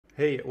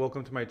Hey,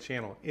 welcome to my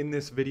channel. In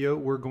this video,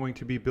 we're going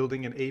to be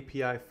building an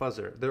API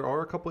fuzzer. There are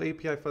a couple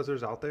API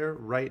fuzzers out there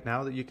right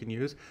now that you can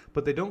use,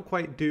 but they don't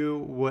quite do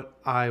what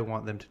I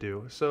want them to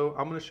do. So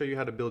I'm going to show you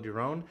how to build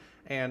your own,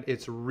 and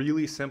it's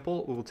really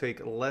simple. It will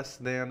take less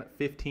than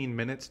 15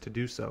 minutes to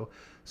do so.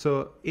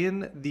 So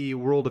in the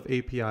world of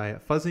API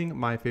fuzzing,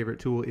 my favorite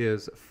tool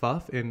is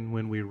Fuff, and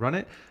when we run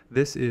it,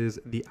 this is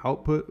the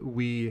output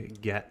we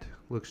get.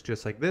 Looks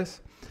just like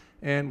this.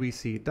 And we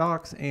see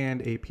docs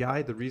and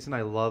API. The reason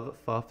I love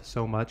Fuff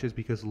so much is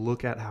because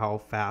look at how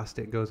fast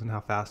it goes and how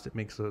fast it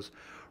makes those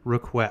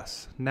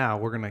requests. Now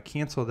we're gonna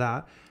cancel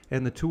that,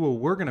 and the tool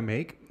we're gonna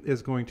make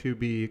is going to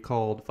be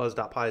called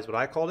fuzz.py is what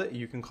I called it.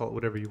 You can call it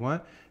whatever you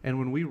want. And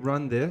when we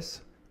run this,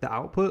 the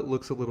output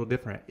looks a little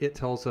different. It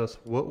tells us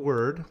what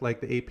word,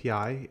 like the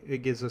API,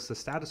 it gives us the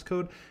status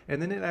code,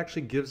 and then it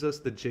actually gives us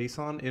the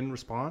JSON in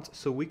response,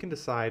 so we can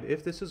decide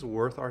if this is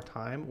worth our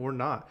time or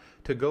not,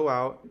 to go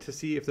out to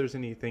see if there's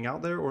anything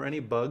out there or any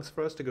bugs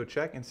for us to go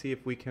check and see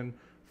if we can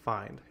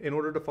find. In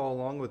order to follow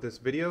along with this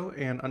video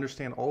and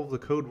understand all of the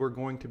code we're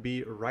going to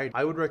be writing,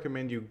 I would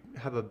recommend you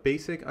have a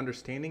basic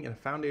understanding and a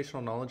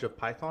foundational knowledge of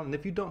Python. And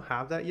if you don't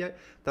have that yet,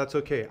 that's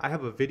okay. I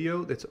have a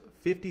video that's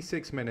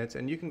 56 minutes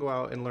and you can go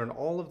out and learn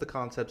all of the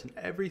concepts and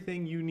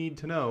everything you need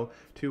to know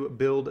to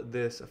build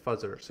this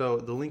fuzzer. So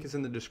the link is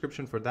in the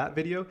description for that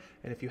video.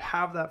 And if you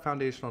have that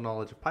foundational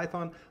knowledge of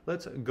Python,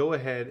 let's go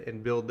ahead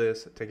and build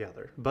this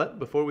together. But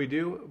before we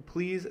do,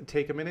 please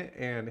take a minute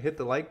and hit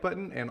the like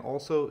button and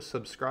also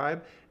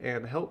subscribe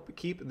and help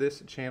keep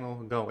this channel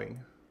going.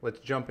 Let's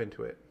jump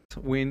into it.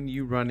 When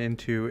you run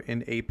into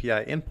an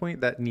API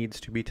endpoint that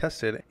needs to be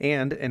tested,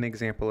 and an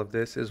example of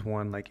this is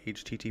one like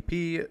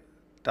http /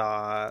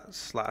 and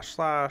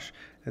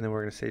then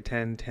we're going to say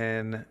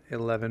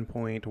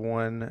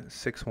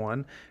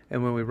 10.10.11.161,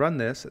 and when we run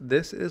this,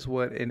 this is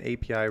what an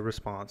API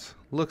response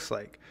looks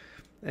like.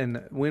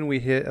 And when we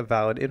hit a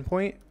valid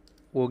endpoint,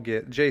 we'll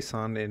get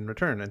JSON in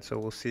return. And so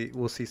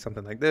we'll see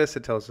something like this.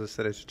 It tells us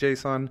that it's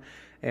JSON,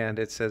 and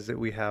it says that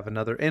we have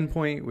another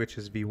endpoint, which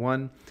is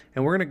v1.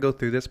 And we're going to go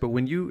through this, but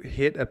when you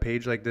hit a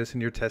page like this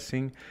and you're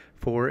testing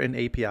for an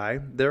API,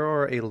 there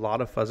are a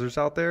lot of fuzzers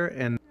out there,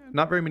 and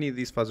not very many of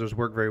these fuzzers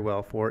work very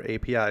well for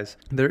APIs.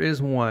 There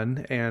is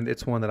one, and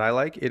it's one that I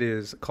like. It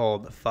is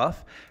called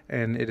Fuff,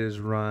 and it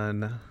is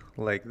run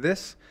like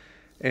this.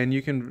 And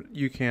you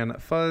can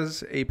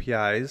fuzz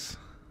APIs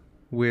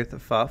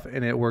with Fuff,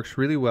 and it works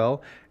really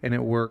well, and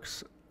it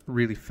works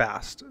really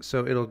fast.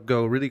 So it'll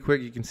go really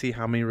quick. You can see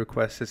how many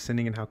requests it's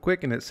sending and how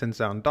quick, and it sends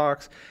down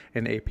docs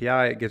and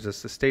API. It gives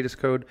us the status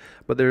code,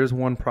 but there is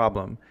one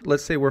problem.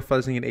 Let's say we're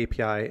fuzzing an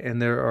API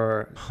and there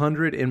are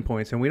 100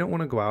 endpoints, and we don't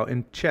want to go out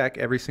and check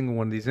every single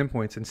one of these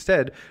endpoints.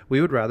 Instead,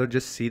 we would rather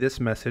just see this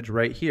message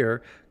right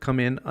here come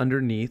in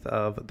underneath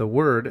of the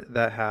word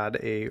that had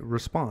a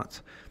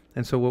response.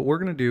 And so what we're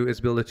going to do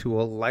is build a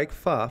tool like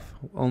Fuff,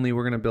 only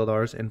we're going to build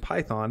ours in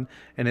Python,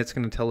 and it's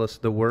going to tell us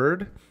the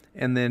word,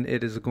 and then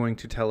it is going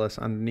to tell us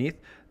underneath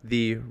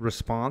the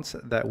response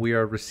that we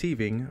are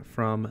receiving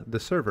from the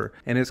server.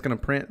 And it's going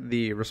to print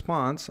the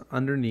response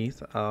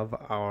underneath of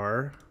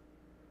our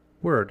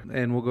word.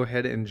 And we'll go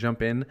ahead and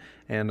jump in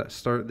and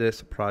start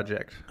this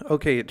project.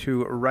 Okay,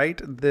 to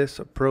write this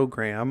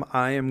program,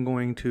 I am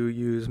going to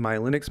use my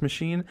Linux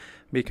machine,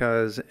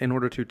 because in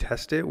order to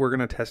test it, we're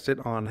going to test it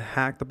on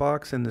Hack the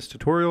Box in this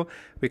tutorial,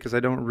 because I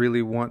don't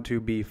really want to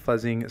be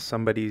fuzzing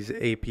somebody's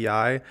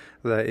API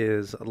that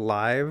is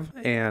live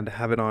and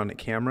have it on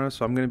camera.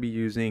 So I'm going to be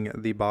using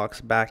the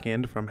box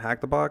backend from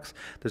Hack the Box.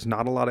 There's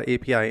not a lot of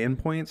API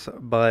endpoints,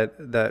 but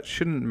that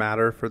shouldn't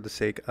matter for the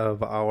sake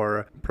of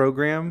our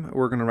program.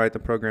 We're going to write the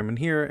program in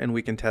here, and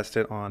we can test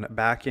it on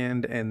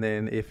backend. And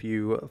then if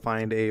you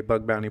find a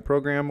bug bounty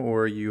program,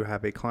 or you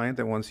have a client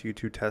that wants you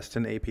to test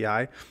an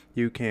API,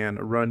 you can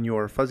run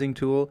your fuzzing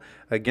tool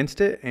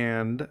against it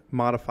and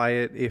modify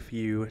it if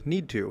you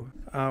need to.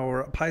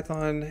 Our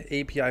Python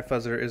API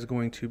fuzzer is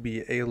going to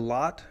be a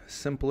lot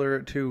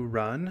simpler to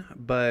run,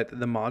 but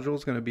the module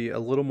is going to be a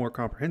little more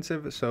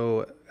comprehensive.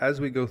 So as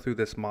we go through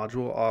this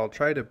module, I'll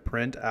try to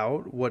print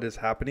out what is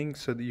happening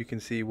so that you can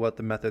see what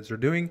the methods are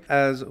doing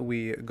as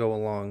we go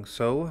along.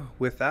 So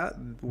with that,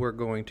 we're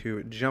going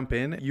to jump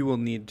in. You will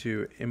need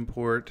to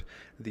import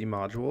the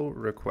module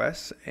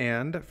requests,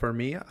 and for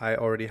me, I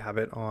already have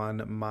it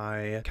on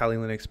my Kali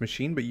Linux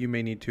machine, but you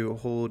may need to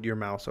hold your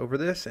mouse over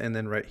this, and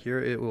then right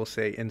here it will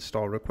say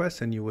install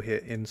requests, and you will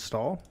hit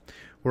install.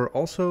 We're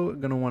also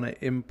going to want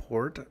to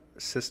import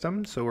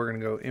system, so we're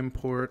going to go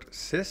import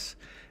sys,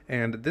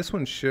 and this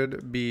one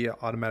should be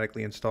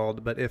automatically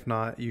installed, but if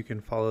not, you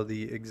can follow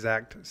the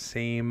exact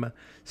same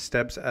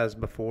steps as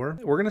before.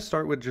 We're going to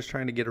start with just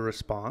trying to get a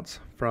response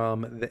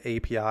from the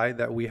API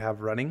that we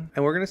have running,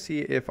 and we're going to see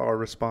if our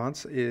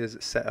response is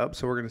set up.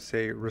 So we're going to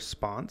say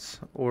response,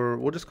 or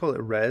we'll just call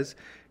it res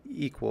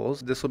equals.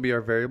 This will be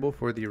our variable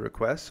for the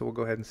request, so we'll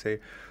go ahead and say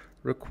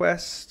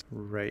request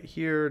right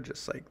here,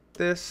 just like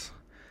this.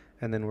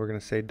 and then we're going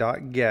to say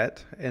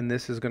 .get, and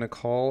this is going to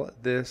call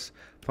this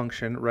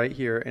function right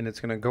here, and it's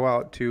going to go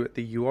out to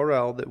the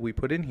URL that we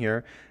put in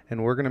here,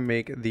 and we're going to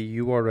make the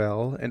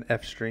URL an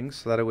f string,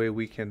 so that way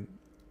we can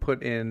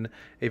put in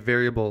a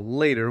variable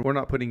later. We're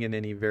not putting in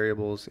any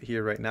variables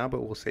here right now,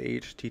 but we'll say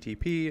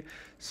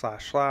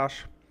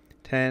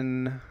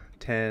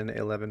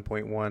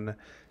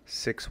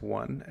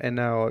http://10.10.11.161. And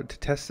now to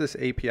test this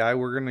API,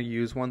 we're going to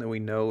use one that we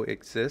know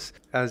exists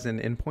as an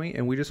endpoint,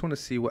 and we just want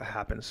to see what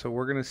happens. So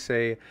we're going to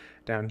say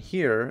down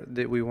here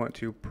that we want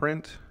to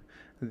print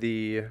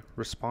the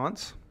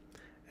response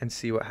and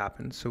see what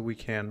happens. So we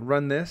can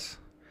run this,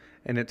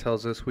 and it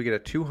tells us we get a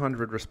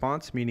 200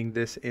 response, meaning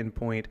this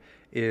endpoint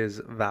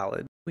is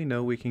valid. We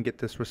know we can get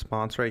this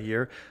response right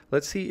here.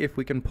 Let's see if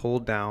we can pull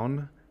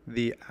down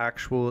the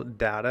actual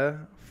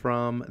data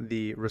from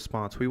the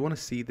response. We want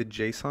to see the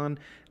JSON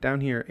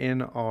down here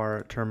in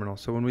our terminal.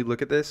 So when we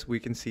look at this, we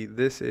can see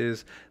this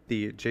is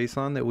the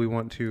JSON that we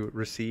want to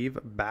receive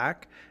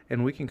back,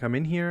 and we can come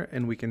in here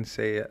and we can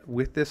say,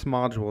 with this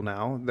module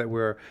now that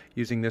we're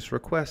using this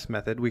request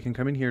method, we can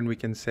come in here and we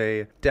can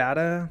say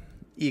data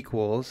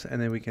equals,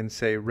 and then we can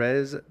say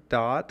res.json,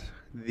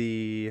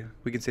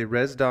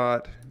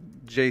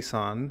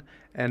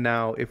 and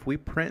now if we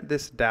print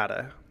this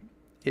data,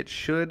 it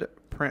should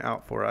print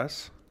out for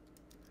us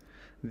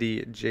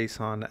the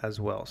JSON as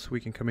well. So we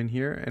can come in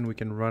here and we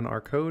can run our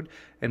code,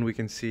 and we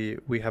can see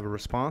we have a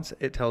response.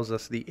 It tells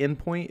us the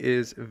endpoint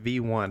is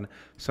v1.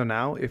 So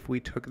now if we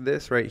took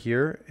this right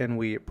here and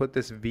we put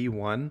this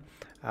v1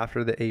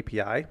 after the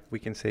API, we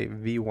can say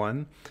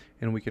v1,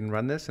 and we can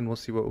run this, and we'll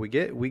see what we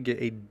get. We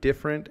get a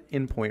different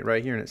endpoint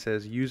right here, and it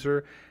says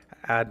user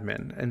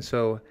admin. And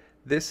so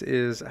this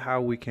is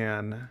how we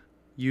can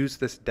use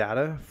this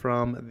data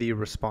from the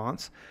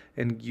response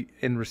and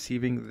in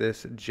receiving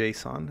this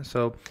JSON.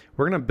 So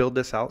we're going to build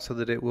this out so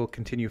that it will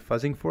continue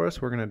fuzzing for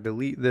us. We're going to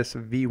delete this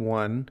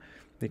v1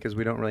 because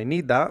we don't really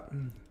need that.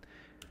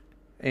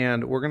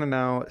 And we're going to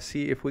now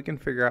see if we can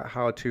figure out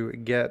how to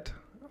get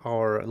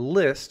our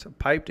list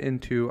piped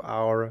into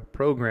our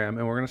program,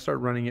 and we're going to start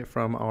running it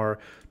from our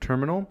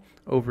terminal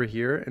over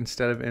here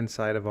instead of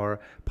inside of our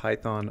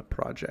Python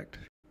project.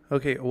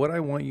 Okay, what I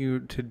want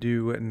you to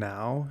do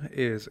now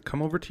is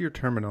come over to your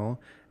terminal,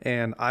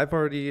 and I've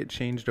already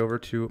changed over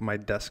to my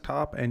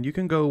desktop, and you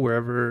can go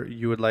wherever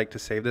you would like to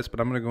save this, but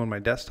I'm going to go on my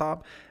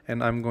desktop,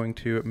 and I'm going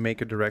to make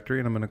a directory,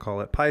 and I'm going to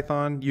call it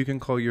Python. You can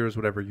call yours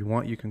whatever you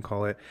want. You can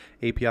call it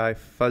API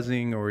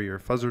fuzzing or your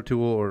fuzzer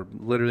tool or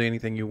literally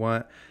anything you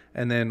want.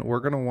 And then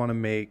we're going to want to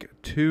make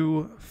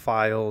 2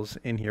 files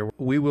in here.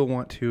 We will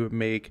want to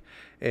make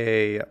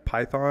a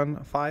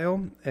Python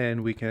file,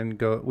 and we can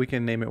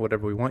name it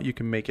whatever we want. You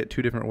can make it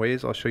 2 different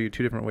ways. I'll show you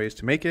 2 different ways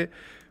to make it.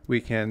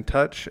 We can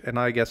touch, and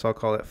I guess I'll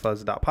call it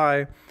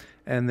fuzz.py.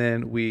 And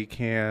then we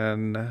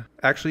can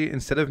actually,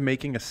 instead of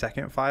making a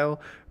second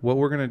file, what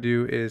we're going to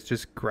do is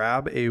just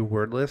grab a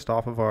word list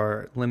off of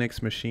our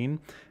Linux machine.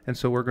 And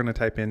so we're going to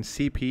type in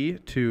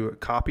cp to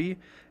copy,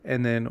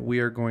 and then we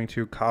are going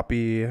to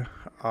copy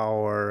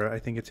our, I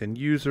think it's in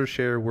user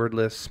share word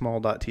list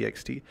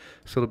small.txt.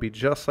 So it'll be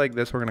just like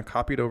this. We're going to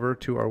copy it over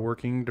to our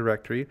working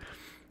directory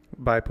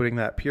by putting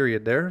that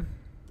period there.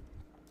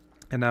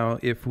 And now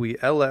if we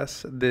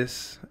ls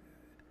this,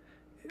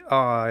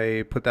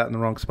 I put that in the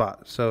wrong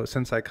spot. So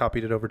since I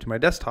copied it over to my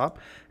desktop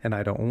and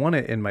I don't want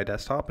it in my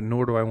desktop,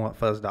 nor do I want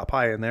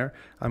fuzz.py in there,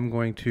 I'm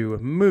going to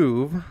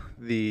move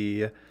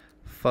the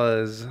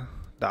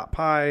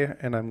fuzz.py,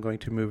 and I'm going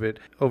to move it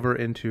over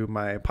into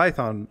my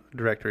Python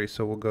directory.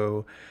 So we'll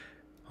go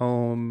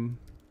home,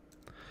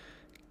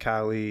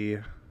 Kali,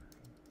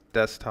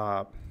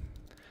 desktop,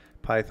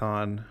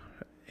 Python,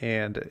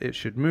 and it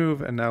should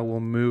move. And now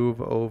we'll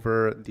move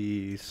over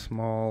the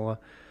small.txt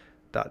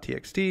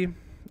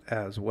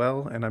as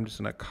well, and I'm just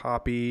going to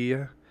copy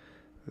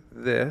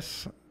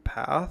this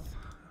path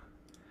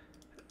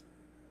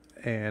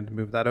and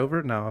move that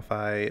over. Now if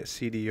I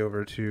cd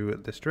over to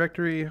this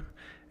directory,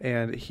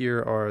 and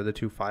here are the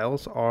 2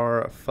 files,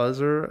 our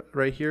fuzzer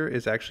right here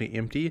is actually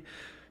empty.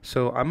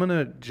 So I'm going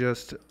to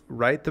just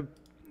write the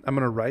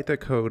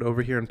code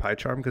over here in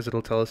PyCharm because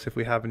it'll tell us if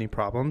we have any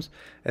problems.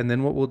 And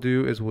then what we'll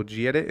do is we'll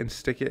gedit and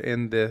stick it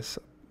in this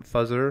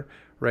fuzzer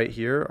right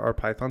here, our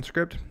Python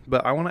script.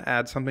 But I want to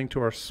add something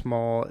to our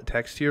small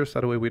text here,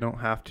 so that way we don't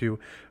have to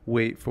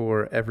wait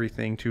for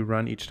everything to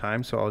run each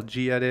time. So I'll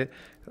gedit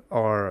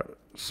our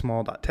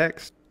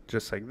small.text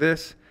just like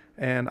this,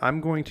 and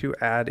I'm going to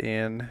add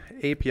in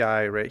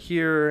API right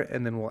here,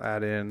 and then we'll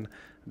add in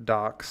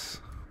docs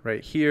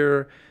right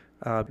here.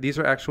 These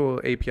are actual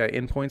API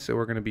endpoints that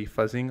we're going to be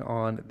fuzzing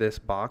on this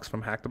box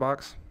from Hack the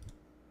Box.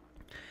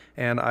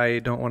 And I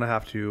don't want to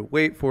have to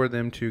wait for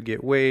them to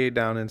get way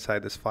down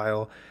inside this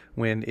file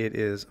when it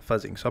is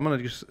fuzzing. So I'm going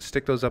to just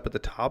stick those up at the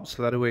top,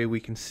 so that way we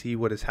can see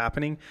what is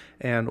happening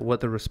and what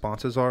the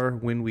responses are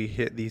when we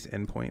hit these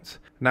endpoints.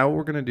 Now what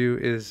we're going to do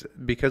is,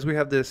 because we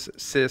have this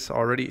sys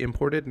already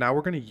imported, now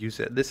we're going to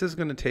use it. This is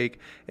going to take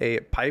a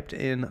piped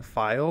in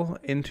file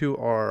into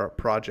our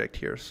project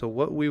here. So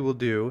what we will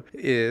do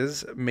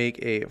is make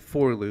a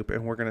for loop,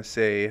 and we're going to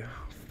say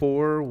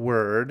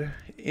forward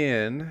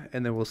in,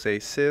 and then we'll say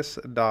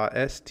sys.stdin,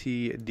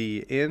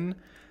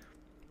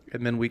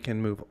 and then we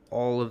can move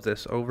all of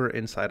this over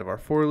inside of our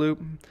for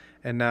loop.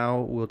 And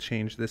now we'll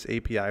change this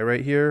API right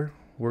here.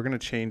 We're going to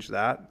change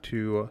that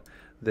to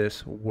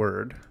this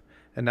word.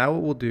 And now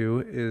what we'll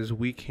do is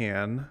we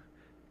can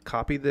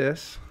copy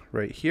this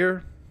right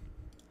here,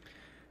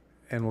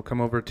 and we'll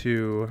come over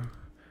to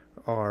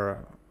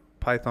our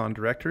Python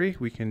directory.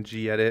 We can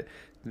gedit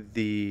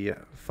the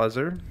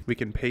fuzzer. We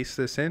can paste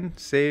this in,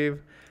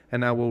 save,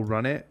 and now we'll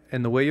run it.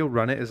 And the way you'll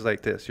run it is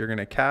like this. You're going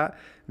to cat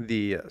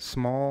the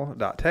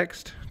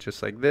small.txt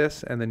just like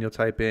this, and then you'll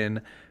type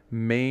in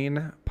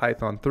main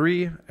python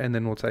 3, and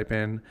then we'll type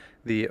in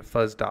the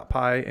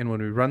fuzz.py, and when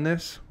we run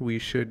this we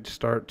should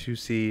start to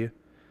see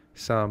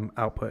some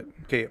output.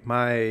 Okay,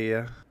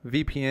 my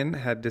VPN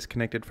had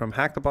disconnected from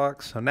Hack the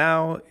Box, so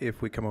now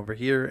if we come over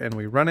here and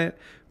we run it,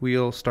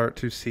 we'll start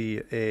to see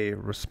a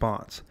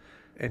response.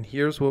 And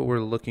here's what we're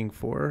looking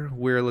for.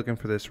 We're looking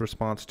for this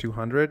response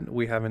 200.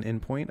 We have an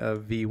endpoint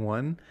of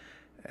v1,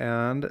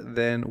 and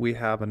then we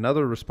have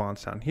another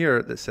response down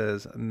here that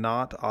says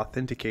not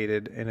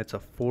authenticated, and it's a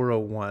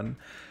 401.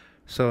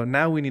 So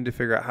now we need to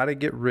figure out how to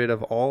get rid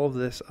of all of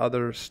this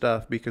other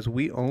stuff, because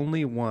we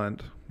only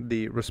want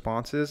the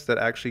responses that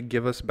actually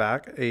give us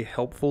back a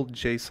helpful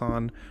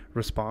JSON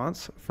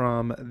response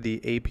from the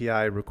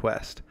API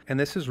request. And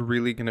this is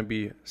really going to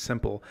be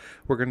simple.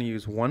 We're going to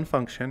use one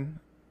function,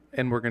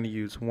 and we're going to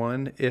use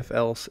one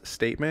if-else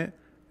statement,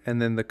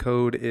 and then the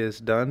code is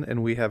done,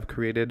 and we have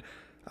created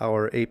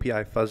our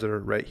API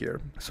fuzzer right here.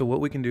 So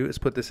what we can do is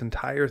put this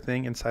entire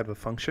thing inside of a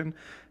function,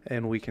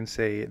 and we can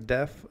say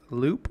def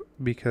loop,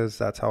 because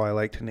that's how I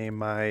like to name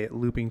my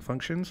looping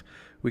functions.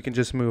 We can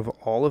just move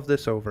all of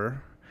this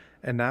over,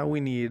 and now we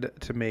need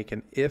to make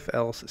an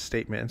if-else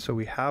statement. And so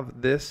we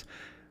have this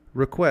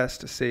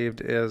request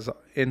saved as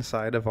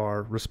inside of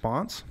our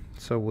response.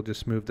 So we'll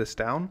just move this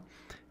down,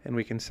 and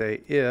we can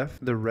say if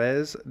the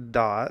res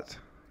dot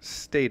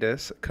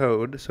status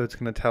code, so it's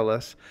going to tell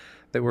us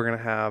that we're going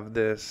to have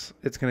this,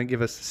 it's going to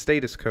give us the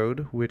status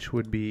code, which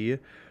would be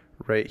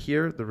right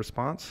here, the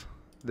response,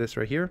 this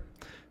right here.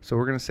 So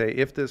we're going to say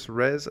if this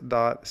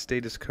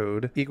res.status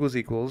code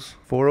equals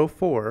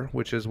 404,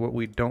 which is what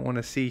we don't want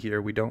to see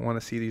here, we don't want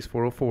to see these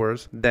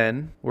 404s,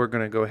 then we're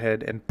going to go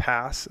ahead and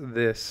pass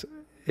this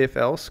if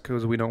else,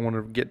 because we don't want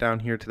to get down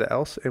here to the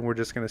else, and we're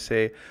just going to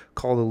say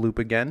call the loop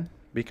again,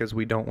 because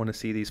we don't want to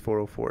see these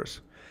 404s.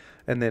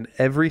 And then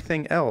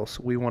everything else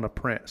we want to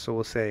print. So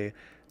we'll say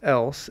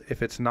else,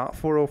 if it's not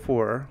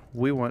 404,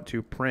 we want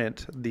to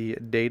print the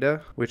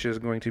data, which is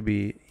going to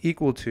be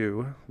equal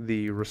to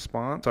the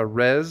response, our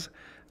res.json.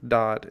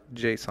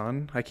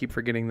 I keep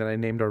forgetting that I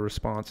named our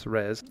response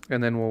res.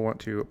 And then we'll want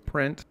to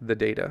print the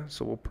data.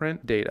 So we'll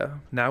print data.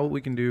 Now what we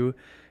can do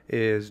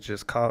is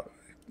just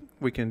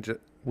we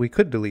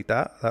could delete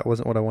that. That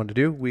wasn't what I wanted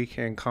to do. We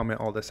can comment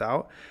all this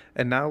out.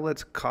 And now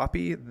let's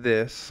copy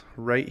this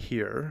right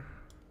here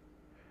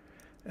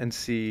and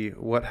see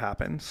what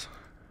happens.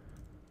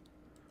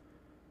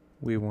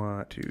 We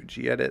want to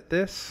gedit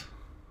this.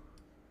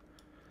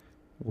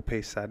 We'll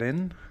paste that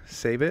in,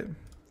 save it,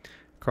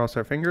 cross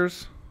our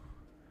fingers,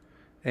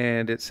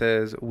 and it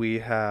says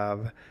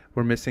we're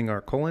missing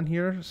our colon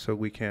here, so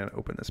we can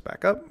open this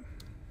back up,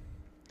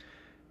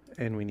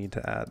 and we need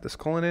to add this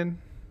colon in.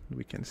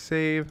 We can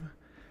save,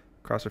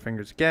 cross our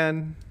fingers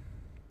again,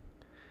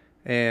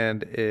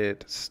 and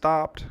it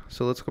stopped.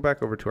 So let's go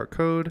back over to our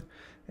code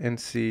and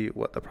see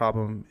what the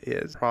problem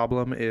is.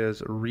 Problem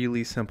is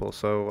really simple.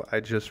 So I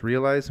just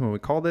realized when we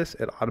call this,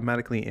 it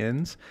automatically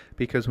ends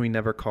because we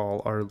never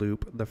call our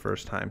loop the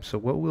first time. So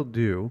what we'll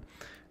do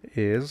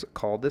is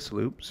call this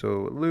loop.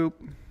 So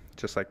loop,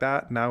 just like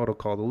that. Now it'll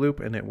call the loop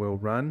and it will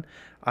run.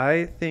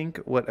 I think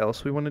what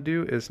else we want to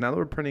do is, now that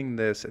we're printing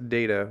this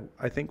data,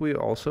 I think we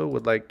also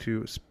would like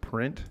to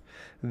print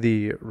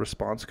the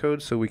response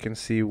code so we can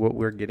see what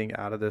we're getting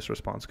out of this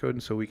response code.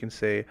 And so we can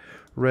say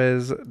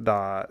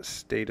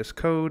res.status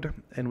code,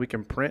 and we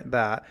can print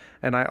that.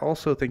 And I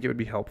also think it would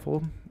be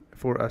helpful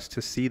for us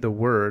to see the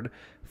word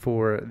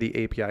for the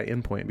API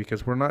endpoint,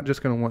 because we're not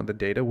just going to want the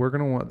data, we're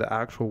going to want the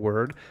actual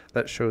word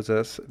that shows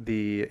us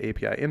the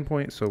API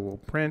endpoint. So we'll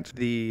print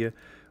the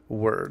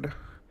word.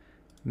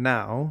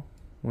 Now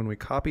when we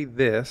copy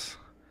this,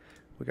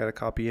 we got to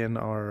copy in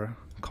our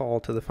call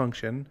to the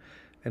function,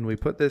 and we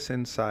put this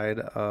inside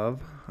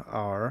of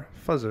our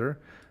fuzzer.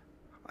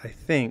 I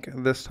think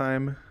this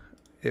time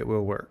it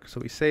will work. So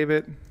we save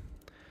it.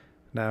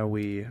 Now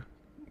we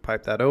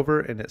pipe that over,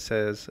 and it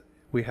says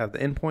we have the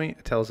endpoint.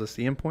 It tells us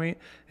the endpoint.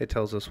 It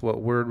tells us what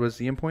word was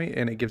the endpoint,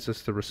 and it gives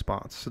us the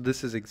response. So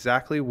this is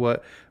exactly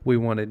what we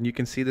wanted. And you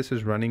can see this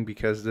is running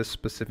because this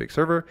specific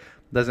server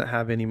doesn't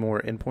have any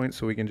more endpoints.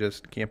 So we can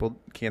just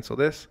cancel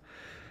this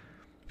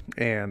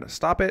and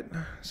stop it.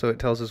 So it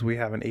tells us we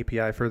have an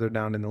API further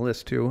down in the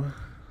list too.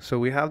 So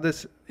we have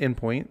this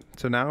endpoint.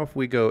 So now if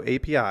we go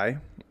API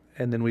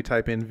and then we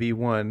type in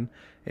v1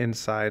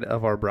 inside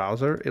of our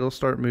browser, it'll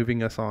start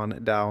moving us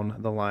on down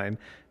the line.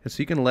 And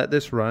so you can let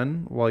this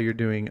run while you're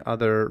doing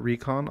other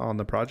recon on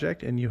the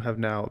project, and you have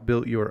now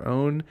built your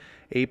own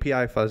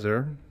API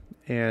fuzzer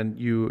and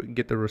you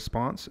get the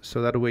response.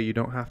 So that way you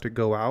don't have to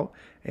go out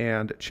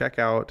and check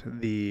out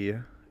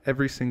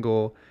every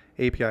single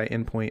API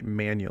endpoint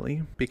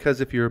manually,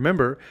 because if you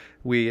remember,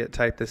 we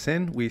type this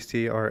in, we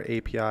see our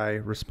API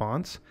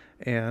response,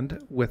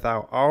 and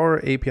without our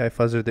API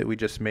fuzzer that we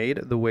just made,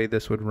 the way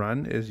this would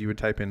run is you would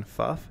type in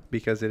fuff,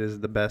 because it is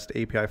the best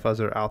API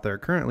fuzzer out there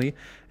currently,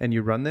 and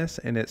you run this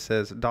and it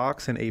says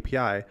docs and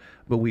API,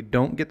 but we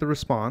don't get the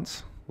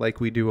response like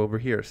we do over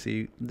here.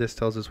 See, this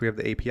tells us we have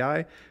the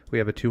API, we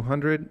have a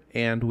 200,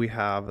 and we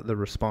have the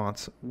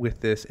response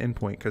with this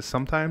endpoint, because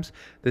sometimes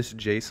this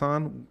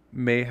JSON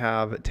may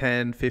have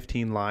 10,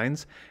 15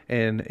 lines,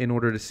 and in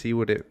order to see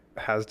what it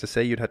has to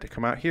say, you'd have to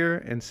come out here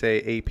and say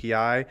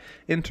API,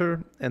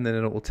 enter, and then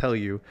it will tell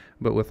you.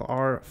 But with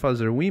our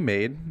fuzzer we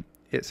made,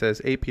 it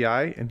says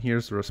API, and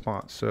here's the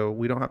response. So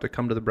we don't have to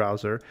come to the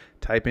browser,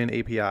 type in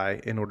API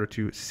in order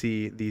to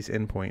see these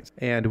endpoints.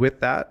 And with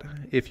that,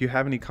 if you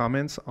have any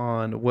comments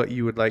on what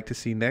you would like to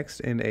see next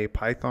in a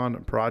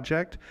Python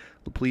project,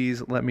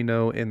 please let me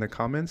know in the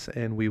comments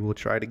and we will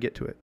try to get to it.